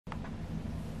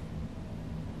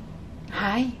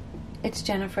Hi, it's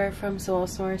Jennifer from Soul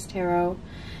Source Tarot,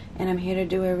 and I'm here to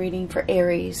do a reading for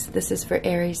Aries. This is for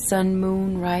Aries, Sun,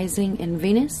 Moon, Rising, and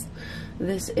Venus.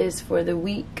 This is for the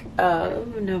week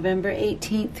of November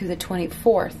 18th through the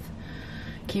 24th.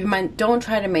 Keep in mind, don't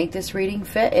try to make this reading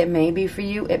fit. It may be for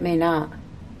you, it may not.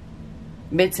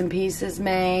 Bits and pieces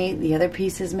may, the other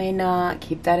pieces may not.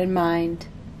 Keep that in mind.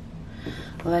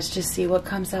 Well, let's just see what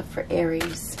comes up for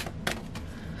Aries.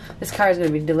 This card is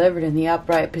going to be delivered in the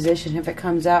upright position. If it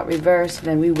comes out reversed,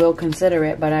 then we will consider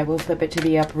it, but I will flip it to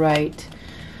the upright.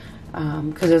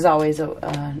 Because there's always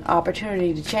an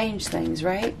opportunity to change things,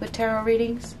 right, with tarot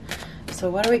readings? So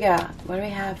what do we got? What do we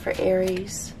have for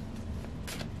Aries?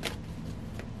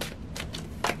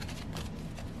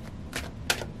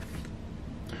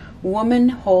 Woman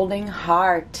holding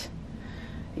heart.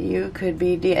 You could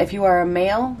be, if you are a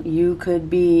male, you could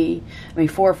be,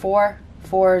 4-4.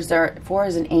 Four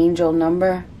is an angel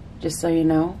number, just so you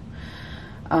know.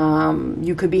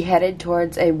 You could be headed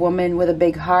towards a woman with a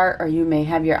big heart, or you may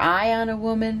have your eye on a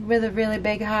woman with a really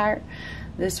big heart.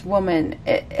 This woman,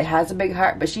 it has a big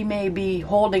heart, but she may be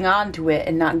holding on to it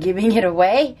and not giving it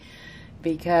away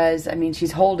because, I mean,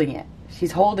 she's holding it.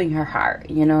 She's holding her heart,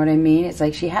 you know what I mean? It's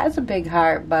like she has a big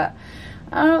heart, but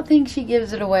I don't think she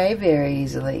gives it away very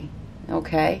easily,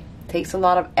 okay? Takes a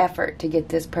lot of effort to get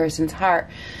this person's heart.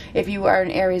 If you are an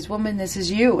Aries woman, this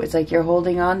is you. It's like you're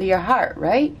holding on to your heart,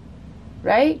 right?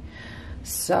 Right?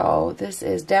 So this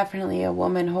is definitely a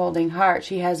woman holding heart.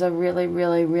 She has a really,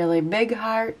 really, really big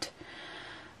heart.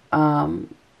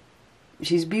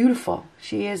 She's beautiful.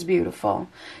 She is beautiful.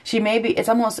 She may be, it's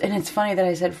almost, and it's funny that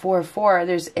I said 4-4.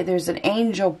 There's an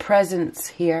angel presence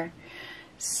here.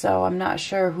 So I'm not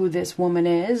sure who this woman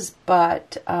is,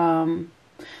 but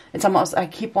it's almost, I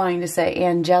keep wanting to say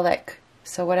angelic.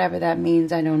 So whatever that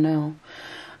means, I don't know.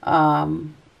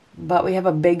 But we have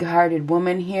a big-hearted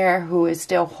woman here who is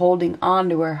still holding on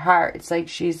to her heart. It's like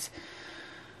she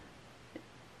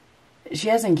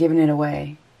hasn't given it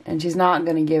away. And she's not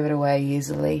going to give it away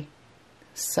easily.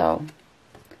 So,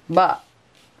 but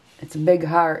it's a big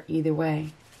heart either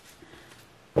way.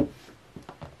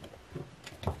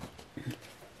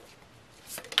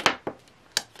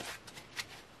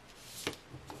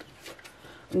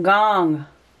 Gong.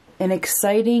 An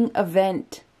exciting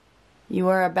event. You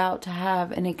are about to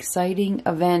have an exciting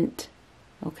event.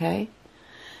 Okay?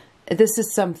 This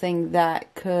is something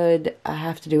that could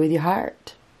have to do with your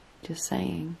heart. Just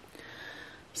saying.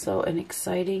 So, an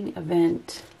exciting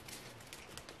event.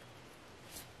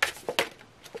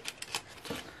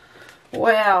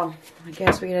 Well, I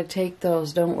guess we gotta take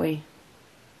those, don't we?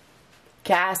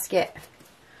 Casket.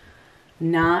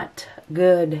 Not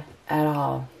good at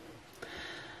all.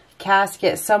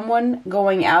 Casket, someone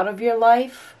going out of your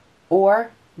life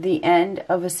or the end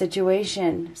of a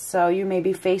situation. So you may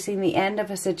be facing the end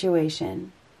of a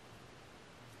situation.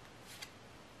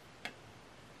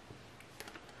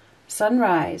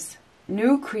 Sunrise,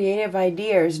 new creative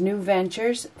ideas, new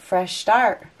ventures, fresh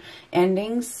start.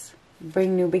 Endings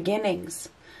bring new beginnings.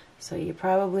 So you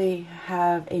probably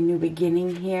have a new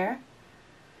beginning here.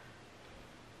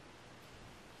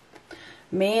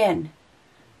 Man.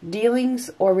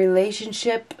 Dealings or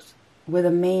relationships with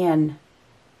a man.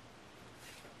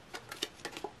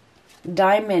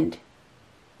 Diamond.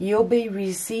 You'll be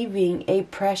receiving a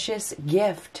precious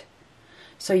gift.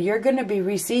 So you're going to be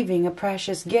receiving a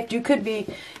precious gift. You could be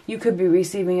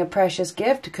receiving a precious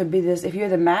gift. It could be this, if you're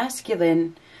the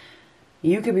masculine,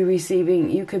 you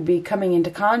could be coming into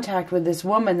contact with this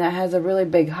woman that has a really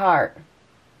big heart.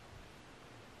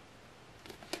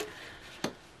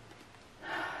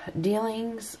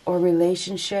 Dealings or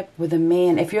relationship with a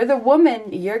man. If you're the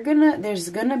woman, there's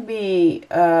gonna be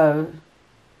there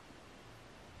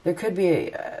could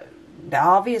be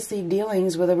obviously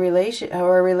dealings with a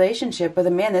relationship with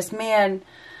a man. This man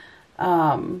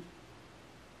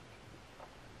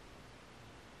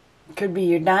could be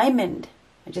your diamond.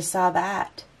 I just saw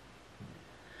that.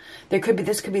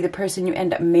 This could be the person you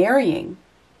end up marrying.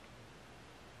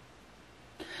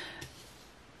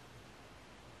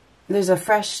 There's a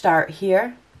fresh start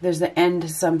here. There's the end to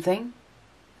something.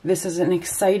 This is an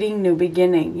exciting new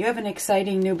beginning. You have an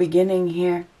exciting new beginning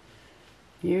here.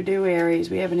 You do, Aries.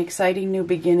 We have an exciting new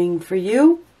beginning for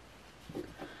you.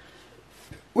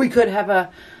 We could have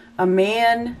a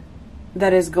man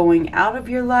that is going out of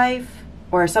your life,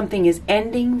 or something is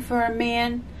ending for a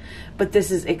man. But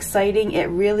this is exciting. It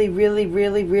really, really,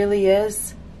 really, really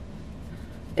is.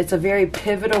 It's a very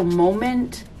pivotal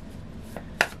moment.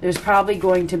 There's probably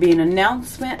going to be an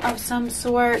announcement of some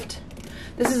sort.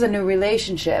 This is a new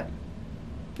relationship.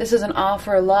 This is an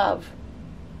offer of love.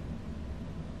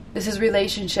 This is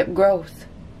relationship growth.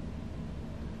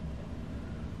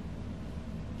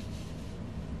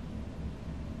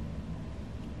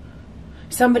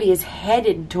 somebody is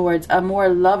headed towards a more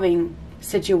loving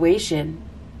situation,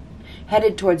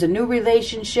 headed towards a new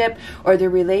relationship, or the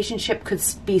relationship could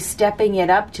be stepping it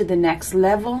up to the next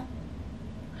level.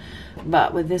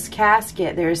 But with this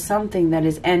casket, there is something that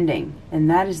is ending, and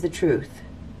that is the truth.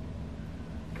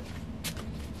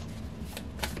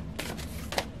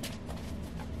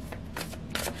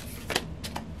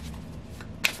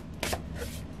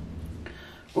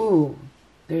 Ooh,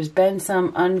 there's been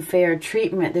some unfair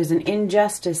treatment. There's an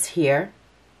injustice here.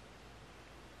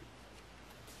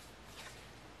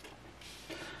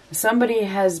 Somebody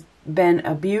has been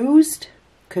abused,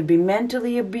 could be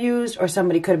mentally abused, or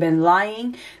somebody could have been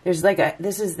lying. There's like a,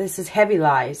 this is heavy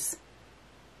lies.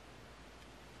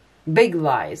 Big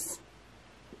lies.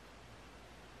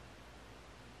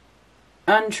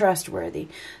 Untrustworthy.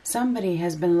 Somebody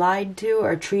has been lied to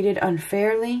or treated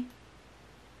unfairly.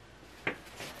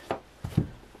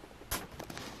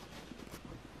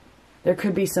 There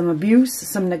could be some abuse,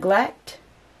 some neglect.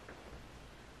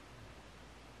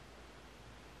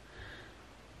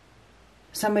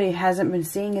 Somebody hasn't been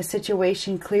seeing a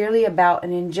situation clearly about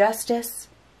an injustice.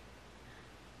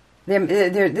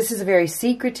 This is a very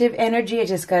secretive energy. I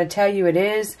just got to tell you it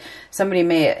is. Somebody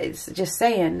may, it's just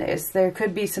saying this. There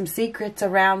could be some secrets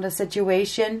around a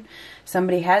situation.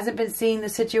 Somebody hasn't been seeing the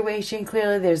situation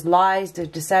clearly. There's lies, there's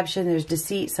deception, there's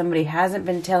deceit. Somebody hasn't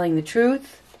been telling the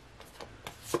truth.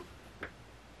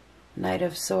 Knight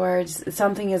of Swords.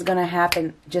 Something is going to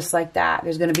happen just like that.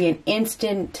 There's going to be an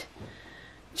instant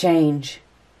change.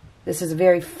 This is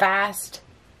very fast.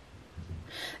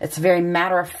 It's very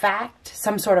matter of fact.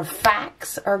 Some sort of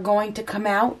facts are going to come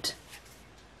out.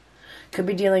 Could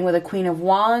be dealing with a Queen of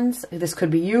Wands. This could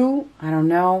be you. I don't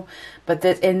know. But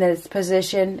this, in this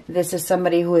position, this is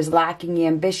somebody who is lacking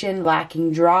ambition,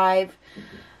 lacking drive,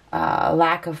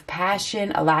 lack of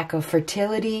passion, a lack of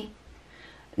fertility,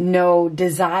 no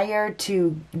desire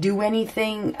to do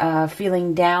anything,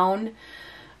 feeling down.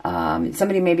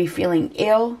 Somebody may be feeling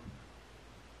ill.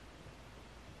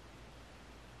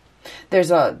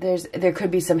 There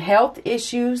could be some health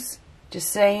issues. Just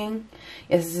saying,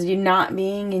 this is you not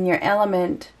being in your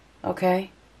element.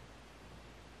 Okay.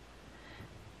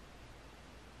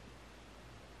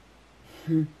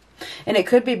 And it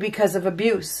could be because of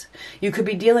abuse. You could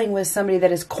be dealing with somebody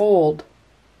that is cold.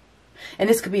 And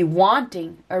this could be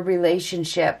wanting a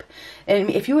relationship. And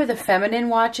if you are the feminine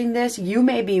watching this, you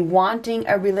may be wanting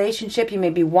a relationship. You may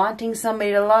be wanting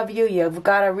somebody to love you. You've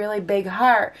got a really big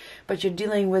heart, but you're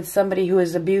dealing with somebody who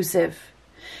is abusive.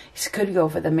 This could go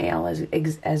for the male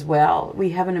as well.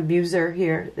 We have an abuser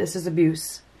here. This is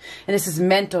abuse. And this is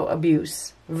mental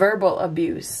abuse, verbal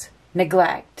abuse,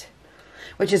 neglect,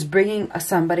 which is bringing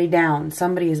somebody down.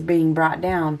 Somebody is being brought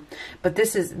down. But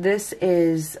this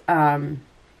is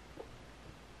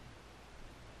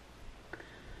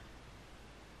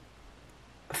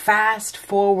fast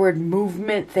forward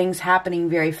movement, things happening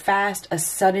very fast, a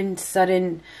sudden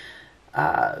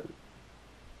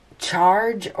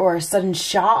charge or a sudden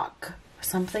shock,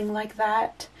 something like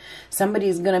that.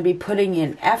 Somebody's going to be putting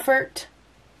in effort.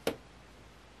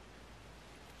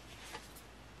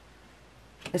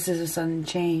 This is a sudden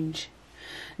change.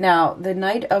 Now, the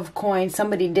Knight of Coins,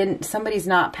 somebody's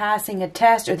not passing a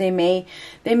test, or they may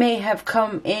have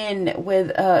come in with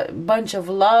a bunch of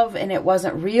love and it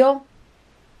wasn't real.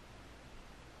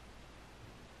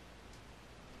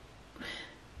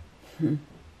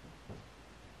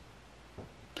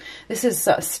 This is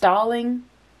stalling,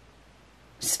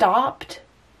 stopped,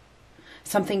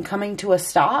 something coming to a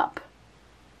stop.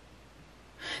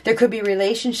 There could be a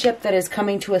relationship that is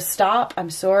coming to a stop. I'm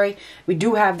sorry. We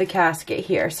do have the casket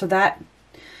here. So that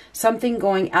something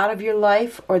going out of your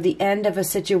life or the end of a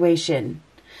situation.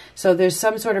 So there's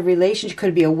some sort of relationship.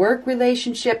 Could be a work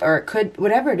relationship, or it could,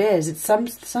 whatever it is. It's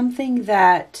something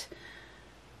that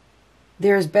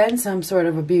there's been some sort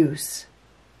of abuse.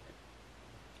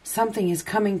 Something is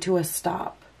coming to a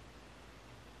stop.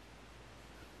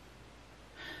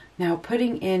 Now,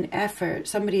 putting in effort.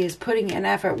 Somebody is putting in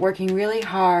effort, working really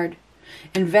hard,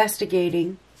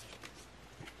 investigating.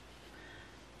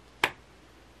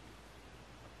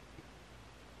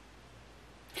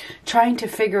 Trying to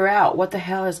figure out what the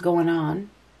hell is going on.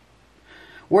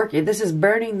 Working. This is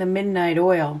burning the midnight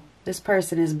oil. This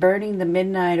person is burning the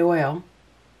midnight oil.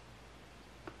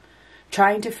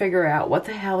 Trying to figure out what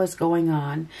the hell is going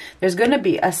on. There's going to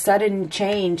be a sudden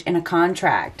change in a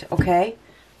contract, okay?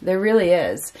 There really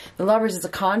is. The Lovers is a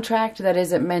contract that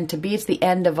isn't meant to be. It's the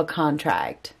end of a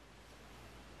contract.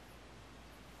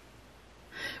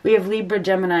 We have Libra,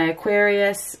 Gemini,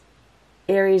 Aquarius,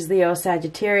 Aries, Leo,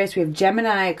 Sagittarius. We have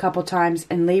Gemini a couple times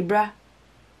and Libra.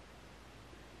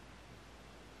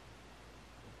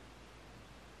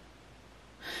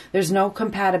 There's no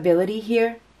compatibility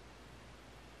here.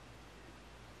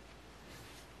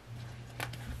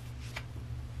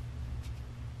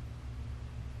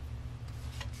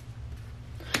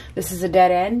 This is a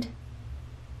dead end.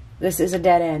 This is a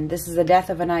dead end. This is the death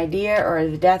of an idea or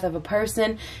the death of a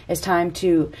person. It's time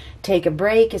to take a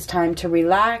break. It's time to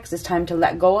relax. It's time to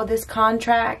let go of this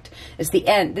contract. It's the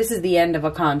end. This is the end of a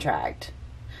contract.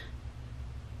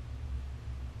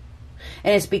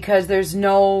 And it's because there's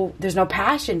no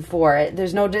passion for it.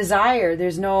 There's no desire.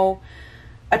 There's no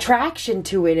attraction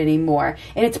to it anymore.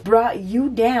 And it's brought you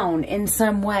down in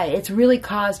some way. It's really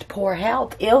caused poor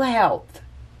health, ill health.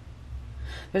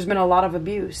 There's been a lot of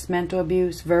abuse, mental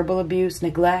abuse, verbal abuse,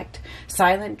 neglect,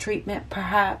 silent treatment,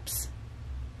 perhaps.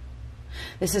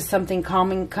 This is something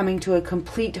coming to a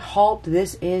complete halt.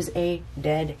 This is a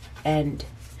dead end.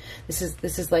 This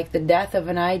is like the death of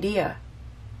an idea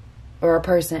or a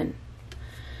person.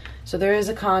 So there is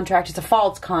a contract. It's a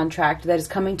false contract that is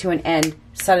coming to an end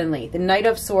suddenly. The Knight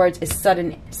of Swords is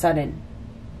sudden,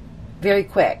 very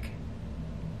quick.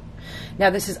 Now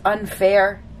this is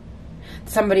unfair.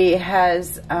 Somebody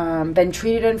has been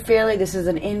treated unfairly. This is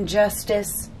an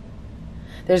injustice.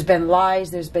 There's been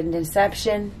lies. There's been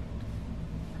deception.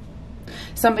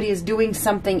 Somebody is doing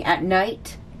something at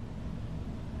night.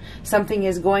 Something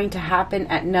is going to happen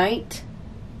at night.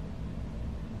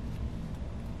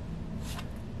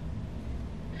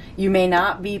 You may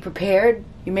not be prepared.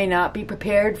 You may not be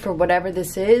prepared for whatever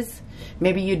this is.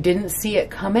 Maybe you didn't see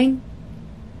it coming.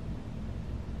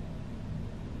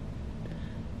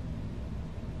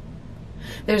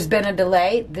 There's been a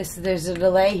delay. There's a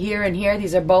delay here and here.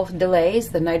 These are both delays.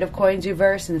 The Knight of Coins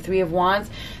reversed and the Three of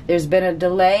Wands. There's been a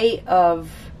delay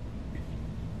of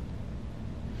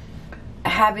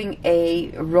having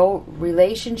a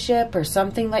relationship or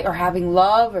something like, or having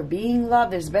love or being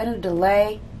loved. There's been a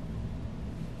delay.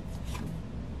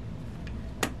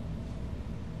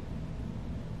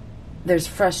 There's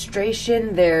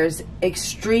frustration. There's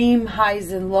extreme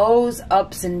highs and lows,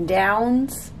 ups and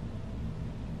downs.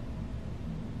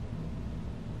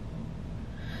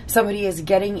 Somebody is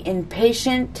getting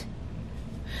impatient.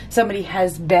 Somebody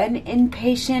has been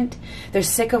impatient. They're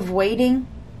sick of waiting.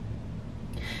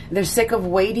 They're sick of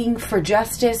waiting for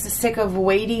justice, sick of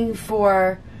waiting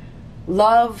for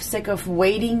love, sick of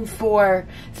waiting for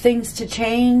things to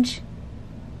change.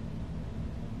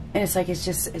 And it's like, it's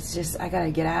just, I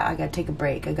gotta get out. I gotta take a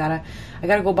break. I gotta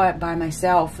go by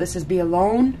myself. This is be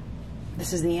alone.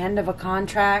 This is the end of a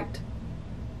contract.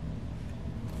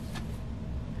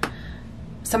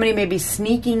 Somebody may be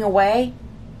sneaking away.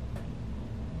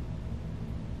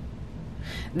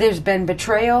 There's been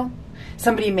betrayal.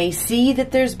 Somebody may see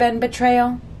that there's been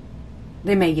betrayal.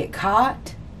 They may get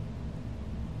caught.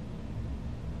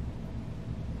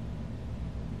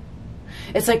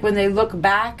 It's like when they look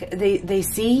back, they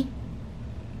see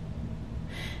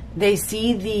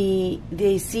the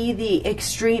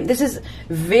extreme. This is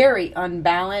very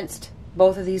unbalanced.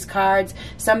 Both of these cards.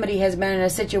 Somebody has been in a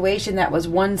situation that was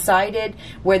one-sided,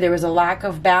 where there was a lack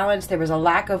of balance, there was a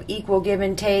lack of equal give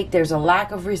and take, there's a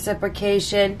lack of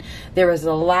reciprocation, there was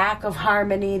a lack of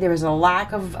harmony, there was a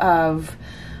lack of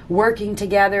working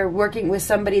together, working with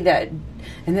somebody that,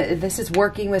 and this is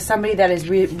working with somebody that is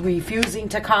refusing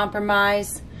to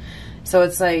compromise. So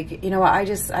it's like, you know what, I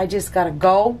just gotta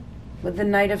go with the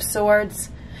Knight of Swords.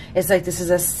 It's like this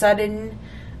is a sudden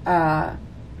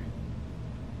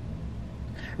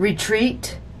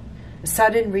retreat, a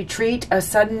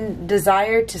sudden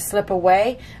desire to slip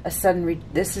away,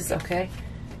 this is okay,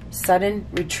 sudden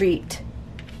retreat.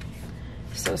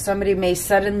 So somebody may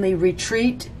suddenly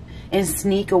retreat and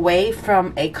sneak away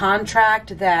from a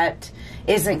contract that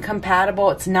isn't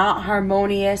compatible. It's not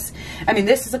harmonious. I mean,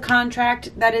 this is a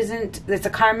contract that isn't, it's a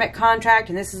karmic contract,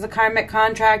 and this is a karmic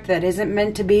contract that isn't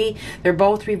meant to be. They're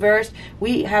both reversed.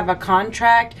 We have a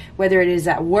contract, whether it is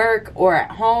at work or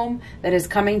at home, that is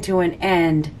coming to an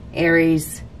end,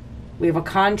 Aries. We have a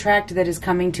contract that is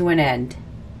coming to an end.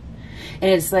 And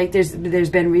it's like there's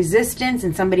been resistance,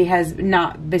 and somebody has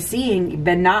not been seeing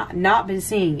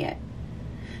it.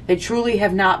 They truly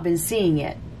have not been seeing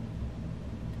it.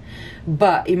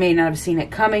 But you may not have seen it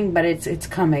coming, but it's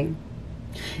coming.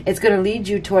 It's going to lead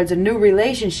you towards a new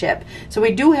relationship. So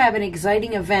we do have an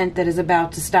exciting event that is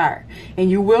about to start. And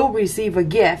you will receive a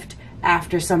gift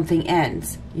after something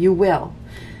ends. You will.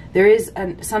 There is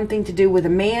something to do with a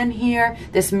man here.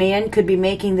 This man could be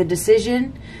making the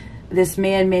decision. This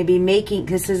man may be making,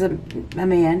 this is a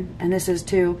man, and this is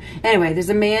two. Anyway, there's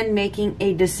a man making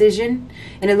a decision.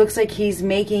 And it looks like he's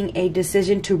making a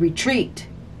decision to retreat.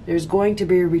 There's going to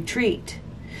be a retreat.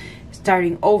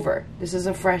 starting over. This is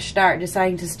a fresh start,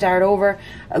 deciding to start over,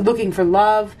 looking for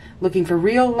love, looking for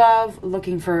real love,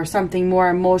 looking for something more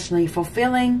emotionally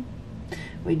fulfilling.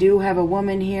 We do have a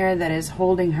woman here that is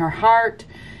holding her heart.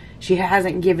 She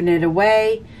hasn't given it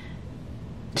away.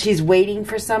 She's waiting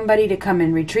for somebody to come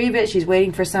and retrieve it. She's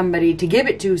waiting for somebody to give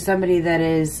it to somebody that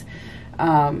is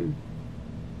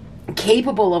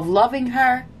capable of loving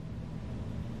her.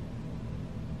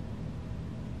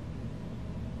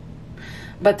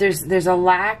 But there's a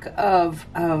lack of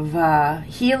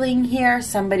healing here.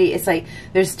 Somebody, it's like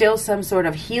there's still some sort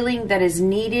of healing that is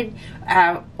needed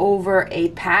over a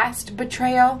past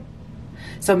betrayal.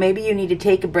 So maybe you need to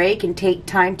take a break and take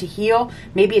time to heal.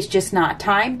 Maybe it's just not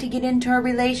time to get into a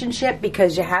relationship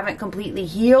because you haven't completely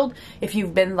healed. If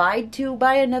you've been lied to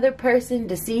by another person,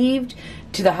 deceived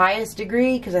to the highest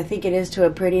degree, because I think it is to a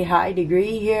pretty high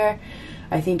degree here.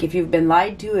 I think if you've been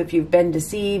lied to, if you've been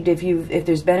deceived, if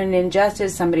there's been an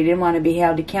injustice, somebody didn't want to be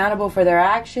held accountable for their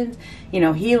actions, you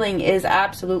know, healing is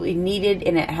absolutely needed,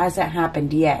 and it hasn't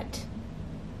happened yet.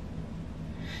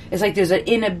 It's like there's an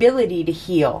inability to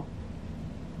heal.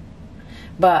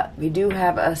 But we do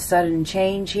have a sudden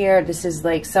change here. This is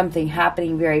like something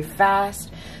happening very fast.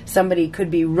 Somebody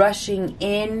could be rushing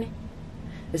in.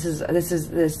 This is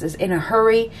in a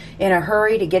hurry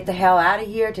to get the hell out of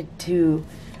here, to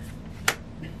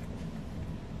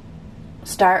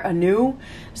start anew.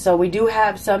 So we do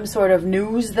have some sort of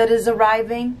news that is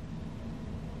arriving.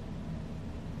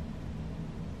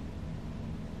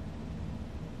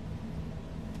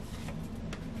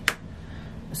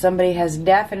 Somebody has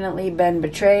definitely been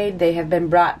betrayed. They have been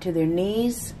brought to their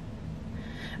knees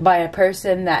by a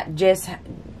person that just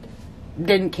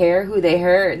didn't care who they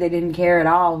hurt. They didn't care at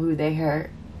all who they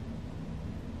hurt.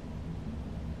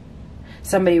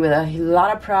 Somebody with a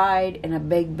lot of pride and a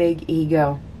big, big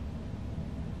ego.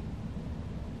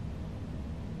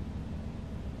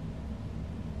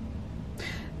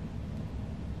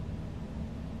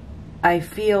 I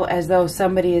feel as though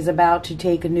somebody is about to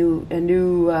take a new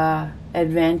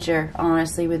adventure,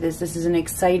 honestly, with this. This is an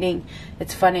exciting,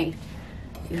 it's funny.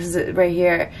 This is right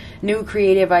here. New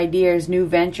creative ideas, new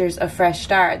ventures, a fresh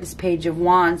start. This Page of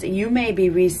Wands. You may be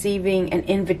receiving an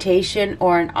invitation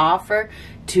or an offer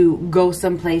to go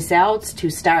someplace else, to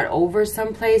start over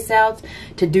someplace else,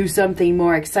 to do something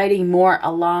more exciting, more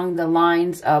along the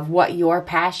lines of what you're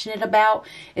passionate about.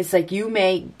 It's like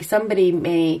somebody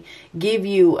may give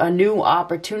you a new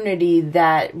opportunity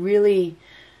that really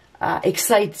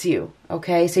excites you.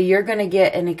 Okay, so you're going to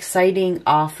get an exciting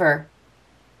offer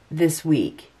this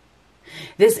week.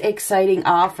 This exciting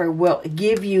offer will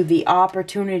give you the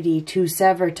opportunity to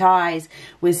sever ties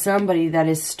with somebody that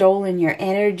has stolen your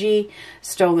energy,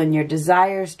 stolen your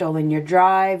desire, stolen your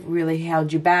drive, really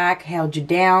held you back, held you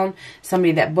down.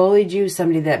 Somebody that bullied you,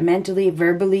 somebody that mentally,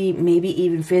 verbally, maybe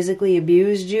even physically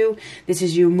abused you. This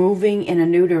is you moving in a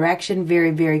new direction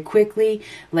very, very quickly.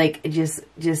 Like just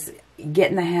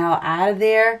getting the hell out of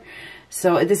there.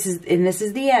 So this is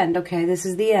the end, okay? This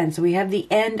is the end. So we have the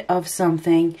end of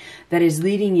something that is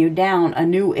leading you down a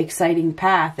new exciting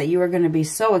path that you are going to be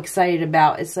so excited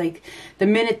about. It's like the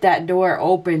minute that door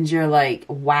opens, you're like,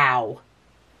 wow,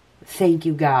 thank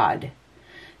you, God.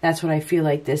 That's what I feel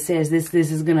like this is. This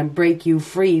is going to break you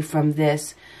free from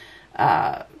this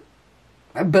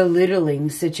belittling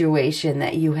situation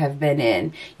that you have been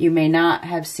in. You may not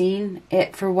have seen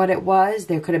it for what it was.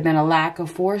 There could have been a lack of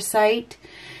foresight.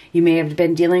 You may have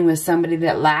been dealing with somebody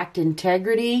that lacked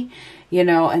integrity, you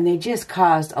know, and they just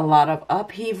caused a lot of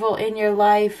upheaval in your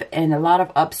life and a lot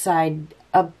of upside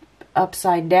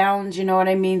downs, you know what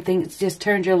I mean? Things just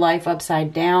turned your life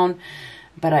upside down.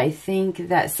 But I think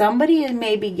that somebody is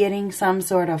maybe getting some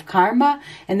sort of karma,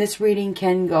 and this reading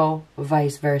can go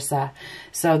vice versa.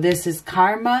 So this is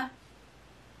karma,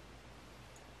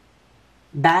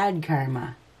 bad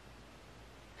karma.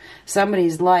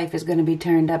 Somebody's life is going to be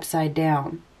turned upside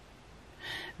down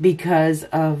because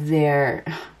of their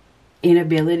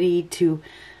inability to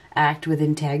act with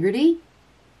integrity.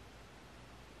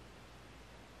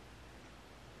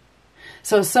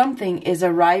 So something is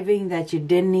arriving that you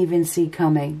didn't even see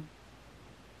coming.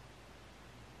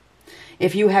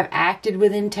 If you have acted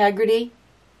with integrity,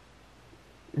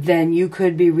 then you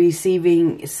could be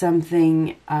receiving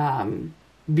something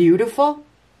beautiful.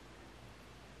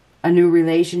 A new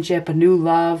relationship, a new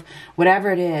love,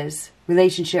 whatever it is.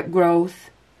 Relationship growth,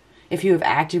 if you have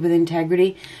acted with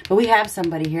integrity. But we have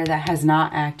somebody here that has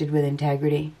not acted with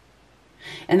integrity.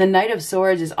 And the Knight of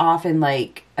Swords is often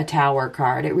like a tower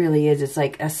card. It really is. It's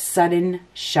like a sudden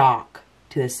shock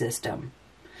to the system.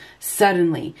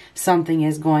 Suddenly, something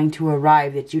is going to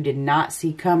arrive that you did not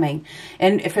see coming.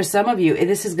 And for some of you,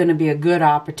 this is going to be a good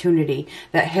opportunity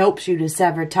that helps you to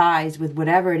sever ties with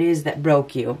whatever it is that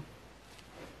broke you.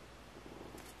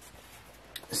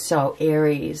 So,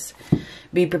 Aries,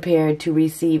 be prepared to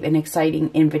receive an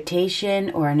exciting invitation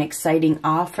or an exciting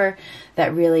offer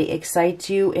that really excites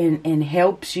you and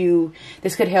helps you.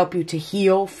 This could help you to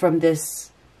heal from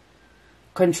this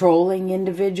controlling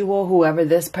individual, whoever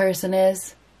this person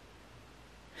is.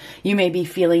 You may be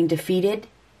feeling defeated,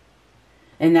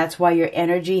 and that's why your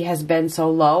energy has been so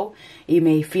low. You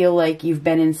may feel like you've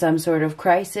been in some sort of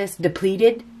crisis,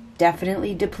 depleted,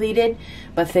 definitely depleted,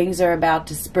 but things are about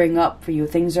to spring up for you.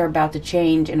 Things are about to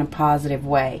change in a positive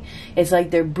way. It's like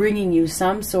they're bringing you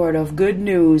some sort of good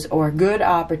news or good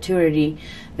opportunity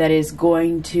that is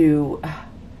going to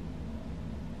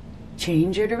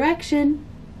change your direction.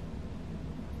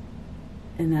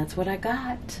 And that's what I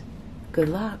got. Good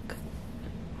luck.